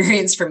more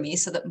experienced from me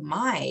so that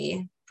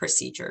my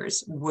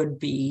procedures would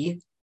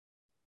be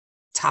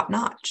top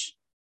notch,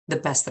 the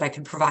best that I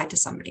could provide to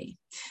somebody.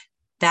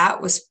 That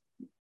was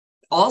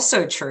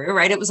also true,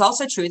 right? It was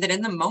also true that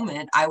in the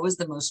moment, I was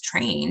the most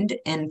trained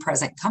in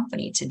present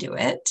company to do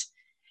it,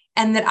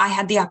 and that I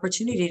had the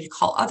opportunity to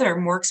call other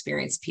more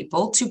experienced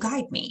people to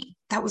guide me.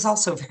 That was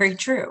also very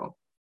true,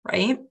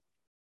 right?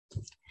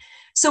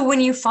 So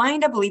when you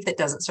find a belief that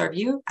doesn't serve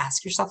you,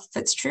 ask yourself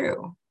if it's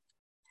true.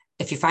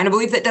 If you find a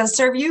belief that does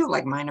serve you,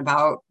 like mine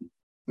about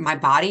my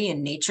body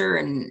and nature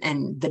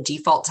and the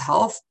default to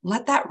health,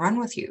 let that run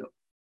with you.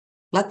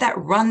 Let that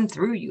run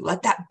through you.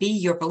 Let that be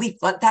your belief.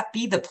 Let that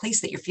be the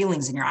place that your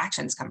feelings and your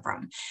actions come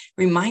from.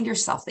 Remind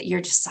yourself that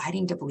you're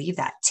deciding to believe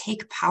that.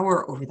 Take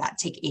power over that.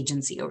 Take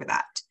agency over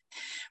that.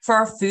 For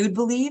our food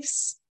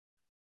beliefs,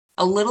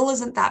 a little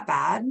isn't that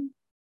bad,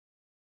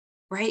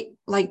 right?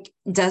 Like,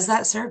 does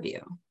that serve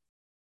you?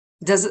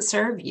 Does it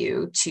serve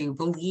you to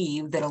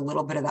believe that a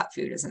little bit of that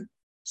food isn't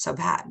so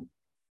bad?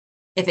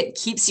 If it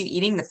keeps you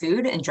eating the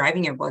food and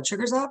driving your blood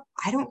sugars up,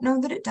 I don't know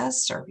that it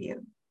does serve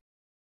you.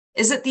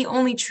 Is it the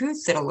only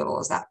truth that a little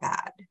is that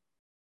bad?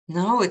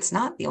 No, it's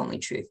not the only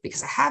truth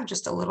because I have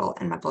just a little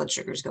and my blood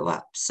sugars go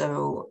up.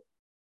 So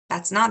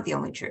that's not the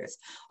only truth.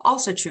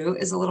 Also true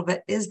is a little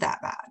bit is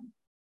that bad.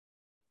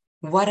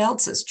 What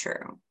else is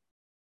true?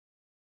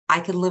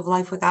 I could live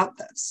life without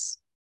this.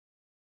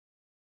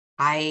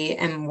 I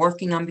am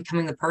working on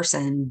becoming the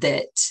person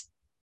that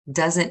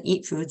doesn't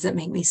eat foods that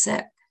make me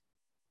sick,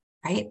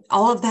 right?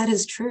 All of that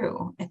is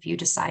true if you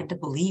decide to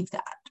believe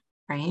that,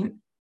 right?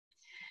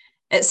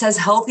 It says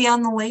healthy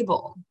on the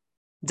label.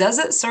 Does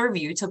it serve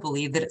you to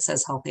believe that it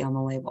says healthy on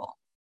the label?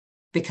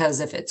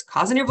 Because if it's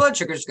causing your blood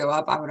sugars to go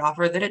up, I would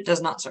offer that it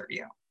does not serve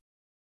you.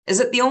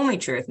 Is it the only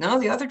truth? No,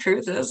 the other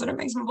truth is that it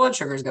makes my blood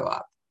sugars go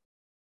up.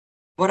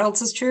 What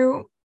else is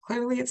true?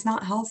 Clearly, it's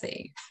not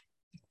healthy.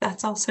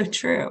 That's also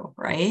true,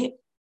 right?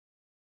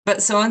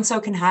 But so-and-so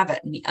can have it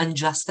and the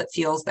unjust that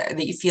feels there,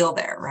 that you feel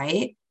there,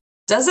 right?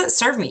 Does it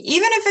serve me?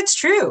 Even if it's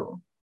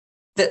true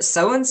that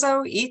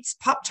so-and-so eats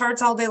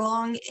Pop-Tarts all day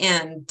long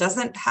and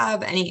doesn't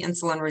have any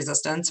insulin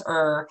resistance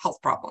or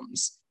health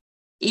problems.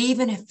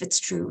 Even if it's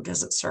true,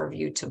 does it serve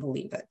you to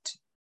believe it?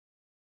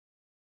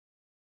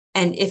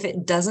 And if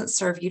it doesn't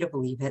serve you to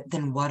believe it,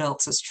 then what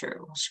else is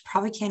true? Well, you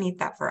probably can't eat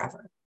that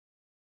forever.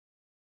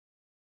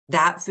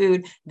 That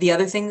food, the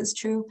other thing that's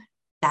true,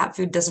 that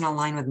food doesn't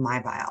align with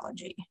my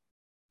biology.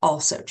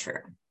 Also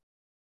true.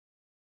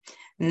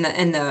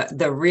 And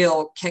the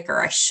real kicker,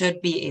 I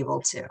should be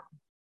able to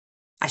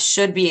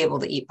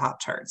eat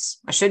Pop-Tarts.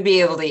 I should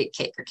be able to eat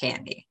cake or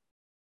candy.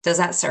 Does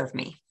that serve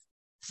me?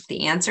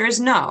 The answer is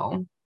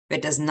no. If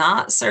it does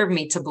not serve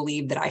me to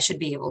believe that I should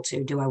be able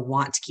to, do I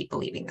want to keep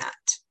believing that?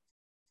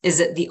 Is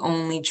it the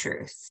only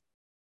truth?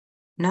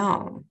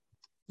 No.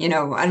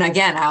 And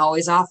again, I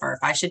always offer, if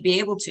I should be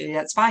able to,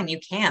 that's fine. You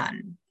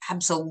can.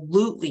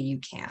 Absolutely, you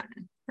can.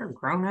 You're a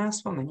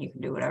grown-ass woman. You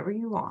can do whatever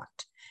you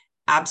want.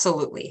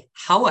 Absolutely.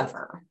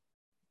 However,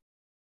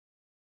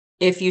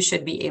 if you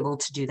should be able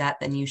to do that,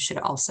 then you should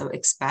also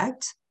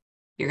expect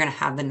you're going to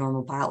have the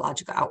normal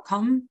biological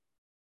outcome,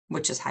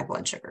 which is high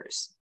blood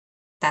sugars.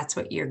 That's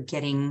what you're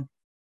getting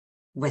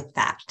with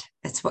that.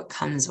 That's what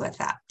comes with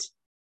that.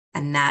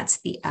 And that's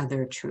the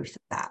other truth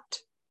of that.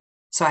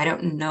 So I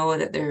don't know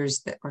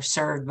that we're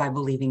served by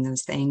believing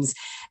those things.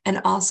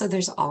 And also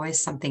there's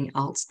always something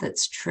else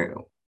that's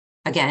true.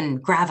 Again,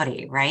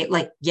 gravity, right?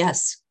 Like,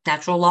 yes,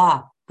 natural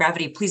law,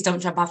 gravity, please don't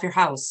jump off your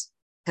house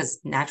because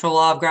natural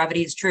law of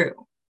gravity is true.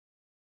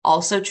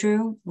 Also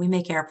true, we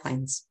make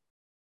airplanes.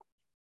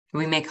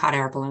 We make hot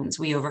air balloons.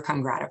 We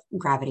overcome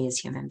gravity as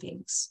human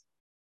beings.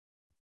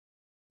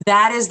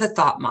 That is the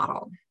thought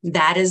model.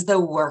 That is the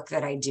work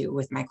that I do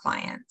with my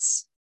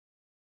clients.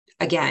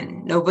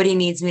 Again, nobody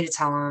needs me to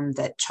tell them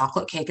that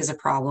chocolate cake is a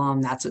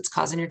problem. That's what's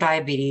causing your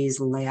diabetes.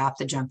 Lay off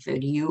the junk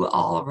food. You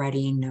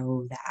already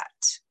know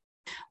that.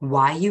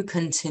 Why you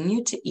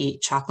continue to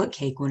eat chocolate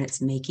cake when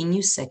it's making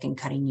you sick and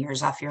cutting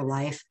years off your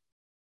life,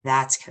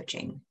 that's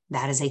coaching.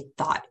 That is a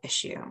thought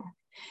issue.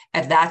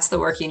 If that's the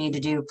work you need to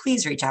do,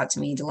 please reach out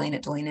to me, Delane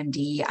at Delane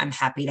MD. I'm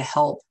happy to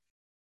help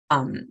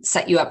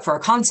set you up for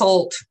a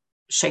consult,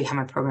 show you how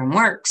my program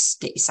works,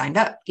 get you signed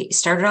up, get you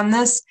started on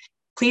this.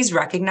 Please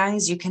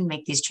recognize you can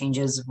make these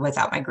changes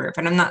without my group.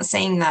 And I'm not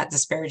saying that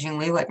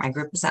disparagingly, like my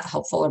group is not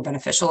helpful or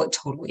beneficial. It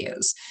totally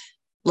is.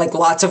 Like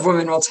lots of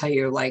women will tell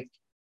you, like,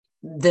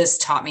 this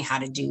taught me how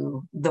to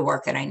do the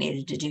work that I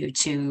needed to do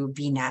to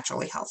be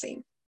naturally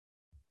healthy.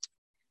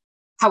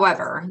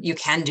 However, you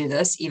can do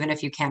this even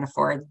if you can't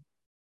afford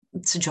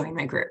to join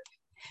my group.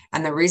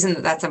 And the reason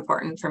that that's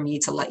important for me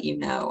to let you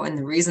know, and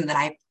the reason that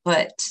I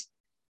put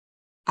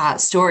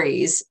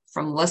stories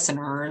from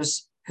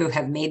listeners who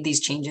have made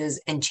these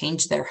changes and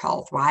changed their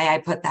health, why I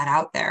put that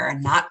out there,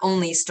 and not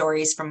only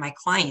stories from my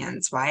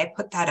clients, why I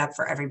put that up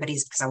for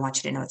everybody's because I want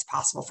you to know it's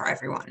possible for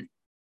everyone.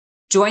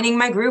 Joining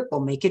my group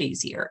will make it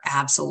easier.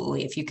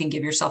 Absolutely. If you can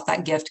give yourself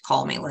that gift,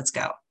 call me. Let's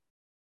go.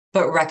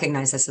 But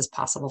recognize this is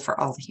possible for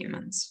all the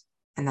humans.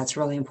 And that's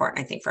really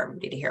important, I think, for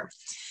everybody to hear.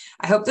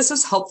 I hope this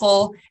was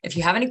helpful. If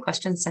you have any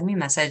questions, send me a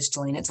message,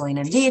 Delane at Delane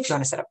MD. If you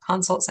want to set up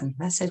consults, send me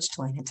a message,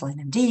 Delane at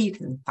Delane MD. You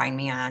can find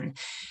me on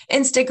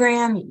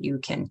Instagram. You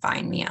can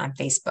find me on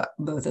Facebook,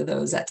 both of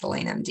those at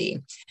Delane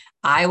MD.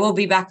 I will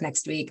be back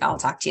next week. I'll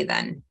talk to you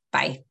then.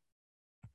 Bye.